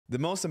The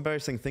most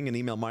embarrassing thing in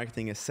email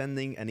marketing is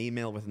sending an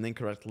email with an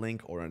incorrect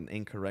link or an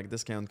incorrect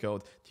discount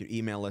code to your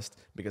email list,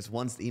 because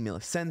once the email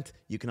is sent,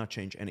 you cannot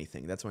change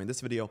anything. That's why in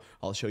this video,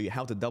 I'll show you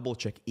how to double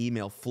check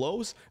email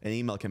flows and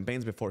email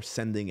campaigns before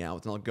sending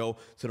out. And I'll go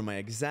through my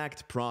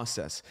exact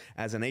process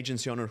as an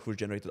agency owner who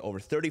generated over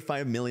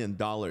 $35 million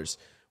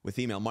with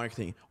email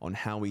marketing on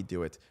how we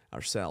do it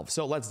ourselves.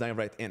 So let's dive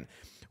right in.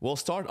 We'll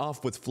start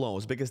off with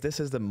flows because this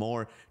is the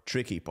more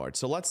tricky part.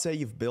 So let's say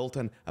you've built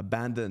an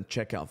abandoned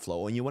checkout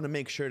flow and you want to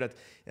make sure that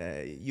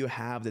you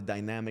have the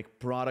dynamic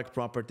product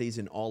properties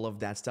and all of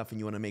that stuff, and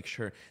you want to make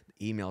sure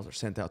the emails are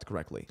sent out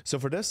correctly. So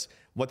for this,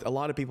 what a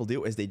lot of people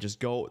do is they just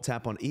go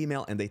tap on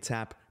email and they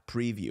tap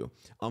preview.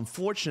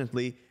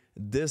 Unfortunately,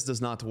 this does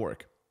not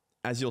work.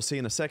 As you'll see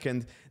in a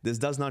second, this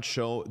does not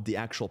show the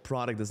actual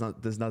product, this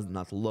does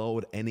not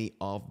load any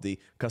of the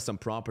custom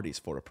properties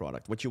for a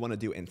product. What you want to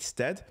do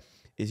instead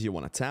is you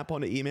want to tap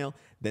on the email,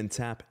 then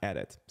tap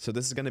edit. So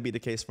this is going to be the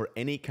case for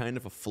any kind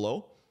of a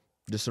flow.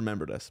 Just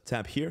remember this.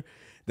 Tap here,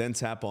 then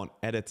tap on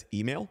edit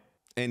email.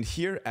 And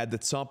here at the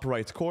top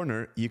right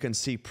corner, you can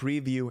see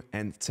preview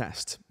and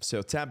test.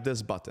 So tap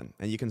this button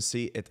and you can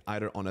see it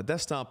either on a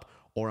desktop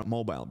or a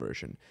mobile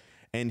version.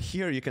 And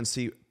here you can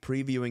see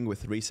previewing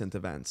with recent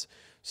events.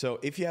 So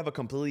if you have a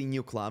completely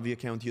new Klaviyo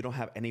account, you don't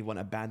have anyone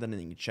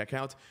abandoning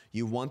checkout,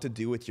 you want to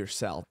do it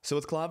yourself. So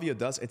what Klaviyo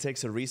does, it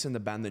takes a recent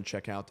abandoned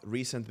checkout,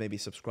 recent maybe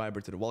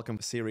subscriber to the welcome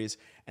series,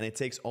 and it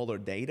takes all their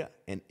data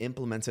and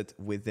implements it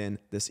within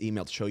this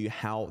email to show you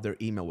how their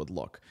email would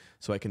look.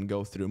 So I can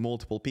go through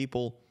multiple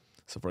people.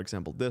 So for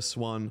example, this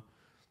one,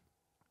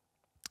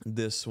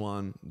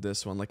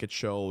 like it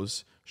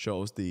shows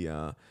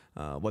the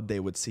what they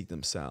would see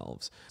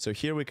themselves. So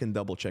here we can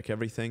double check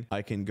everything.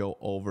 I can go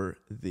over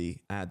the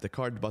add the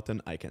cart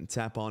button. I can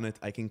tap on it.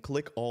 I can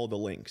click all the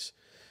links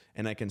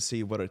and I can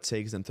see whether it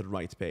takes them to the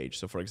right page.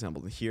 So for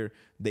example, here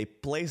they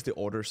place the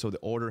order. So the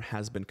order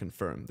has been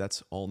confirmed.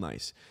 That's all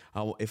nice.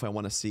 If I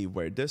want to see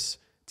where this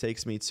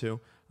takes me to,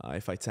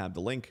 if I tap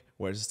the link,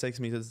 where this takes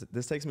me to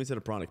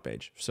the product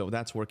page. So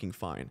that's working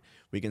fine.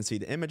 We can see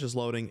the image is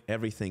loading,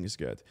 everything is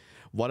good.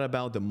 What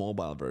about the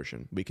mobile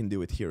version? We can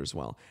do it here as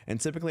well. And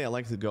typically I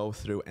like to go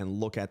through and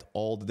look at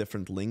all the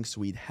different links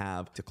we'd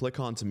have to click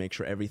on to make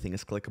sure everything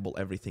is clickable,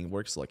 everything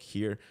works, like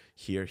here,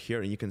 here,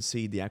 here, and you can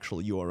see the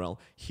actual URL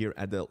here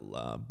at the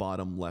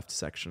bottom left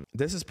section.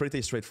 This is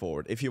pretty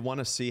straightforward. If you want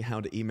to see how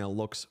the email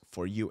looks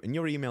for you in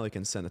your email, you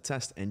can send a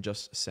test and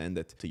just send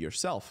it to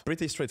yourself.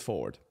 Pretty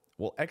straightforward.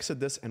 We'll exit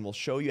this and we'll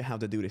show you how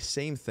to do the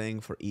same thing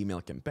for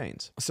email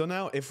campaigns. So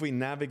now if we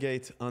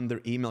navigate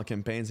under email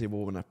campaigns, we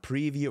want to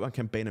preview a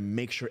campaign and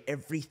make sure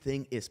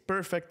everything is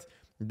perfect.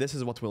 This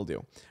is what we'll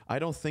do. I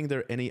don't think there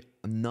are any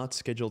not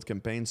scheduled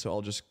campaigns, so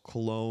I'll just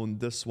clone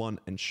this one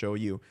and show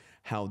you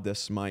how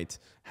this might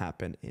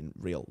happen in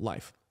real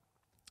life.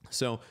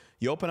 So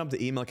you open up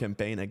the email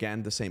campaign,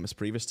 again, the same as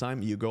previous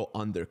time. You go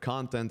under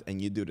content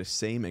and you do the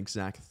same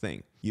exact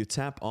thing. You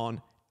tap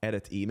on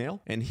edit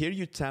email, and here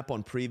you tap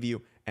on preview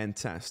and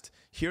test.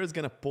 Here it's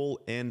gonna pull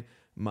in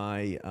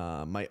my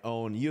my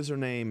own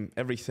username,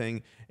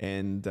 everything,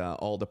 and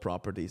all the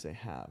properties I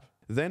have.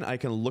 Then I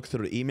can look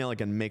through the email. I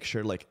can make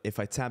sure, like, if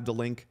I tap the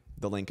link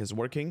is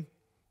working.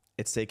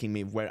 It's taking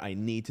me where I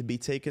need to be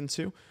taken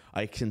to.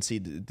 I can see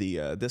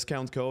the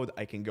discount code.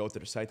 I can go to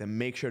the site and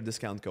make sure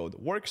discount code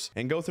works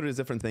and go through these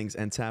different things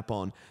and tap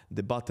on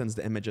the buttons,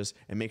 the images,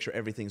 and make sure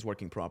everything's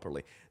working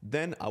properly.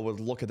 Then I would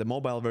look at the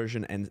mobile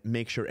version and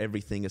make sure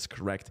everything is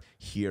correct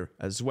here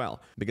as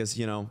well. Because,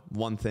 you know,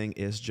 one thing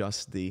is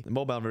just the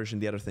mobile version,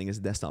 the other thing is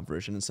desktop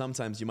version. And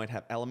sometimes you might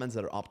have elements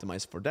that are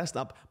optimized for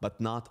desktop,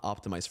 but not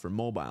optimized for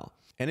mobile.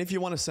 And if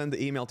you want to send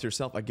the email to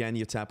yourself, again,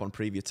 you tap on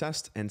preview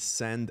test and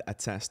send a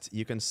test.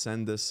 You can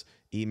send this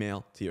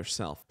email to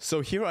yourself.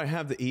 So here I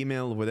have the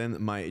email within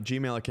my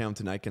Gmail account,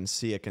 and I can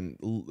see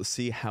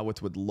how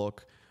it would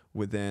look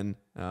within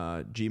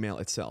Gmail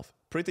itself.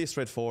 Pretty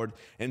straightforward.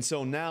 And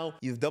so now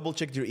you've double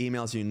checked your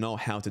emails, you know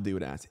how to do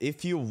that.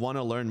 If you want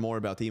to learn more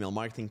about email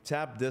marketing,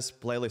 tap this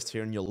playlist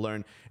here and you'll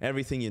learn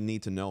everything you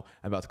need to know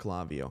about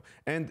Klaviyo.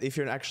 And if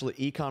you're an actual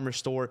e-commerce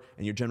store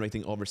and you're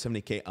generating over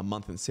 70K a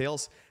month in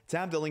sales,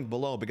 tap the link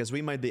below because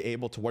we might be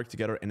able to work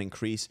together and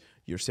increase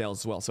your sales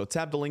as well. So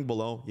tap the link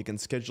below. You can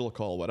schedule a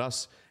call with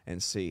us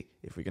and see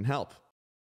if we can help.